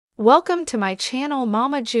Welcome to my channel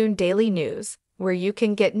Mama June Daily News, where you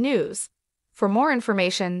can get news. For more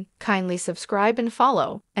information, kindly subscribe and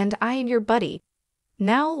follow, and I am your buddy.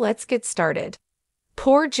 Now let's get started.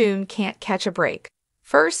 Poor June can't catch a break.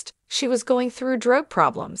 First, she was going through drug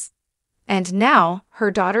problems. And now,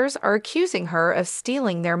 her daughters are accusing her of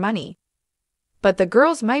stealing their money. But the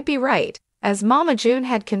girls might be right, as Mama June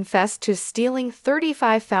had confessed to stealing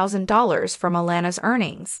 $35,000 from Alana's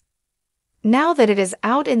earnings. Now that it is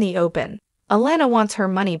out in the open, Alana wants her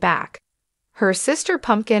money back. Her sister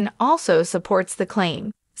Pumpkin also supports the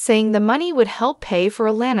claim, saying the money would help pay for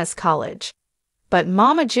Alana's college. But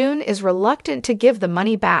Mama June is reluctant to give the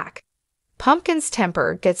money back. Pumpkin's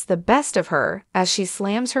temper gets the best of her as she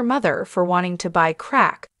slams her mother for wanting to buy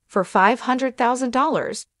crack for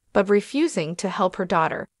 $500,000, but refusing to help her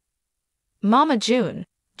daughter. Mama June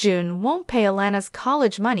won't pay Alana's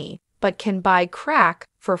college money, but can buy crack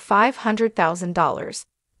for $500,000.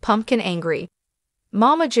 Pumpkin angry.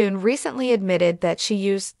 Mama June recently admitted that she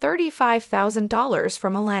used $35,000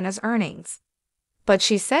 from Alana's earnings. But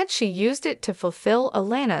she said she used it to fulfill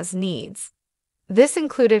Alana's needs. This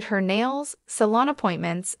included her nails, salon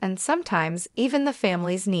appointments, and sometimes even the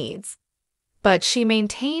family's needs. But she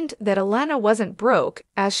maintained that Alana wasn't broke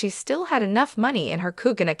as she still had enough money in her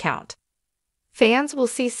Coogan account. Fans will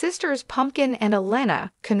see sisters Pumpkin and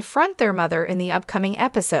Alana confront their mother in the upcoming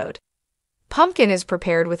episode. Pumpkin is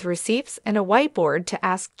prepared with receipts and a whiteboard to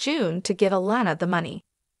ask June to give Alana the money.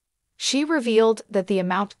 She revealed that the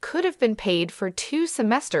amount could have been paid for 2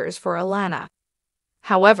 semesters for Alana.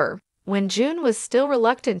 However, when June was still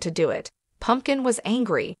reluctant to do it, Pumpkin was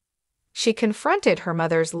angry. She confronted her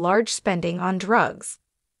mother's large spending on drugs.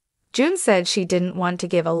 June said she didn't want to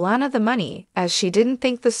give Alana the money as she didn't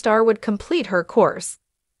think the star would complete her course.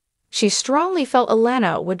 She strongly felt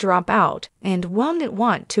Alana would drop out and wouldn't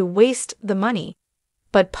want to waste the money.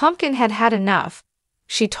 But Pumpkin had had enough.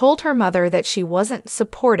 She told her mother that she wasn't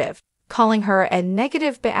supportive, calling her a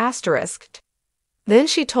negative asterisk. Then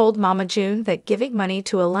she told Mama June that giving money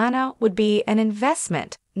to Alana would be an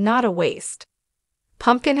investment, not a waste.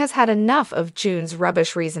 Pumpkin has had enough of June's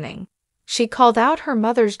rubbish reasoning. She called out her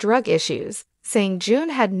mother's drug issues, saying June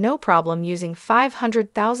had no problem using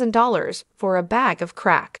 $500,000 for a bag of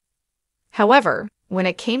crack. However, when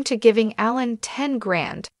it came to giving Alan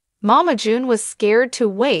 $10,000, Mama June was scared to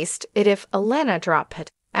waste it if Alana dropped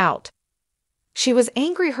it out. She was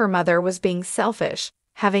angry her mother was being selfish,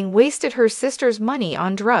 having wasted her sister's money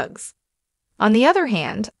on drugs. On the other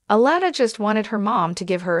hand, Alana just wanted her mom to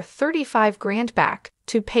give her $35,000 back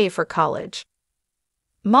to pay for college.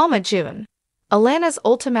 Mama June. Alana's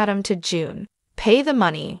ultimatum to June: pay the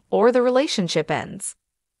money or the relationship ends.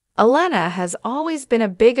 Alana has always been a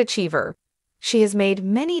big achiever. She has made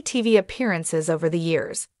many TV appearances over the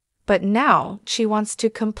years, but now she wants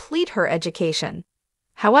to complete her education.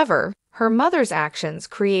 However, her mother's actions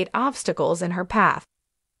create obstacles in her path.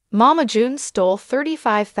 Mama June stole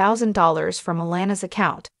 $35,000 from Alana's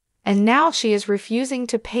account, and now she is refusing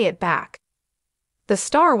to pay it back. The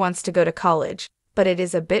star wants to go to college, but it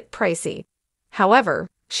is a bit pricey. However,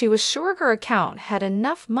 she was sure her account had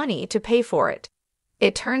enough money to pay for it.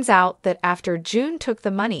 It turns out that after June took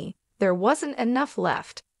the money, there wasn't enough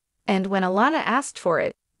left. And when Alana asked for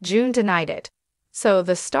it, June denied it. So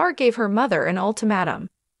the star gave her mother an ultimatum.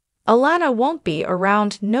 Alana won't be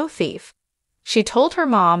around no thief. She told her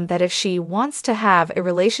mom that if she wants to have a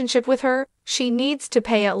relationship with her, she needs to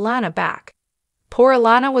pay Alana back. Poor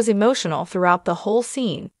Alana was emotional throughout the whole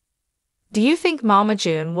scene. Do you think Mama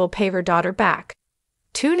June will pay her daughter back?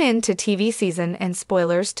 Tune in to TV season and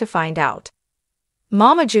spoilers to find out.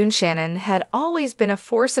 Mama June Shannon had always been a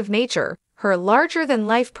force of nature, her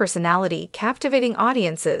larger-than-life personality captivating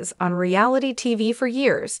audiences on reality TV for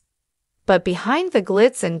years. But behind the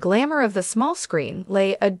glitz and glamour of the small screen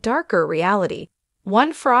lay a darker reality,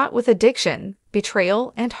 one fraught with addiction,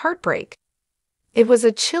 betrayal, and heartbreak. It was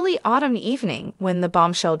a chilly autumn evening when the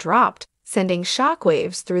bombshell dropped, sending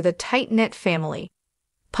shockwaves through the tight-knit family.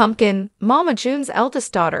 Pumpkin, Mama June's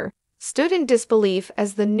eldest daughter, stood in disbelief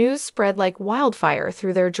as the news spread like wildfire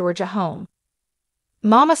through their Georgia home.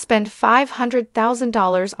 Mama spent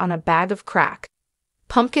 $500,000 on a bag of crack.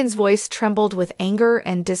 Pumpkin's voice trembled with anger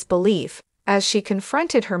and disbelief as she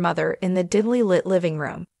confronted her mother in the dimly lit living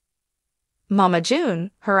room. Mama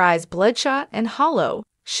June, her eyes bloodshot and hollow,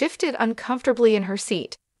 shifted uncomfortably in her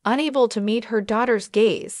seat, unable to meet her daughter's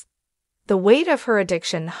gaze. The weight of her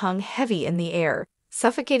addiction hung heavy in the air,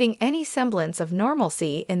 suffocating any semblance of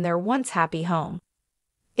normalcy in their once happy home.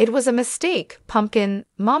 It was a mistake, Pumpkin,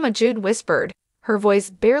 Mama June whispered, her voice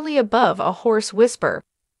barely above a hoarse whisper.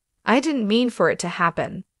 I didn't mean for it to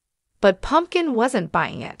happen. But Pumpkin wasn't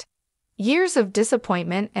buying it. Years of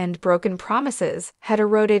disappointment and broken promises had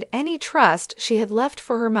eroded any trust she had left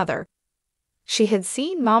for her mother. She had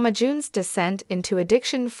seen Mama June's descent into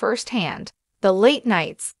addiction firsthand: the late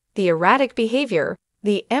nights, the erratic behavior,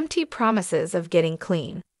 the empty promises of getting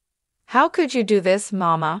clean. "How could you do this,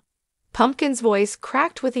 Mama?" Pumpkin's voice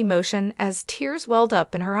cracked with emotion as tears welled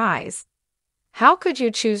up in her eyes. "How could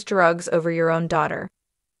you choose drugs over your own daughter?"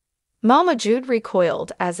 Mama June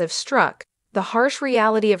recoiled as if struck, the harsh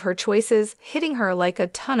reality of her choices hitting her like a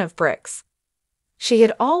ton of bricks. She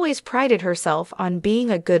had always prided herself on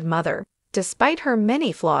being a good mother, despite her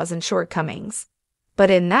many flaws and shortcomings. But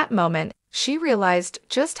in that moment, she realized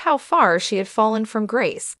just how far she had fallen from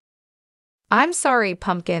grace. "I'm sorry,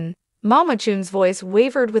 Pumpkin." Mama June's voice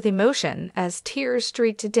wavered with emotion as tears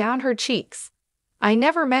streaked down her cheeks. "I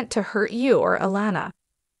never meant to hurt you or Alana."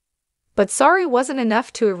 But sorry wasn't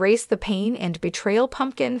enough to erase the pain and betrayal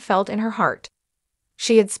Pumpkin felt in her heart.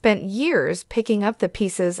 She had spent years picking up the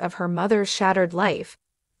pieces of her mother's shattered life,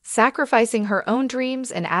 sacrificing her own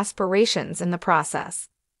dreams and aspirations in the process.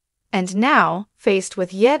 And now, faced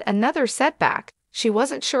with yet another setback, she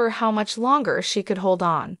wasn't sure how much longer she could hold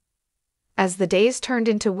on. As the days turned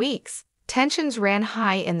into weeks, tensions ran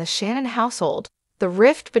high in the Shannon household, the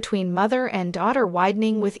rift between mother and daughter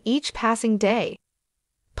widening with each passing day.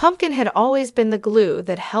 Pumpkin had always been the glue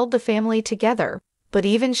that held the family together, but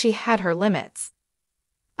even she had her limits.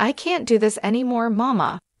 "I can't do this anymore,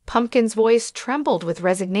 Mama." Pumpkin's voice trembled with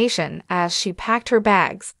resignation as she packed her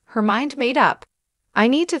bags, her mind made up. "I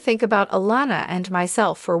need to think about Alana and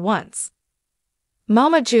myself for once."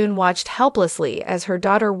 Mama June watched helplessly as her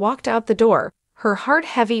daughter walked out the door, her heart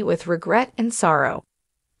heavy with regret and sorrow.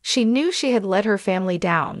 She knew she had let her family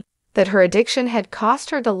down, that her addiction had cost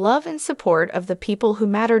her the love and support of the people who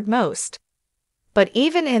mattered most. But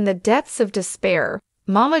even in the depths of despair,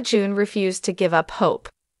 Mama June refused to give up hope.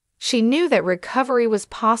 She knew that recovery was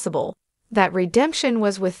possible, that redemption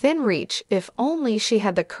was within reach if only she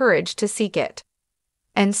had the courage to seek it.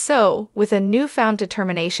 And so, with a newfound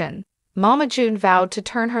determination, Mama June vowed to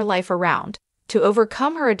turn her life around, to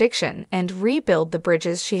overcome her addiction and rebuild the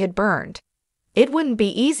bridges she had burned. It wouldn't be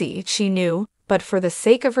easy, she knew, but for the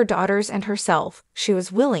sake of her daughters and herself, she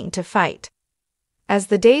was willing to fight. As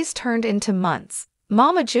the days turned into months,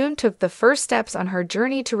 Mama June took the first steps on her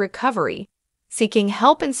journey to recovery, seeking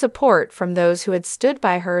help and support from those who had stood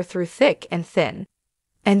by her through thick and thin.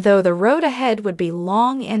 And though the road ahead would be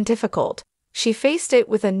long and difficult, she faced it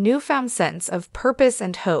with a newfound sense of purpose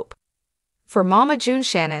and hope. For Mama June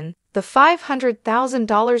Shannon, the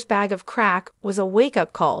 $500,000 bag of crack was a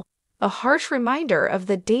wake-up call, a harsh reminder of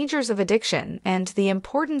the dangers of addiction and the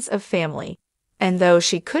importance of family. And though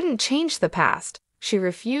she couldn't change the past, she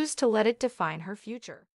refused to let it define her future.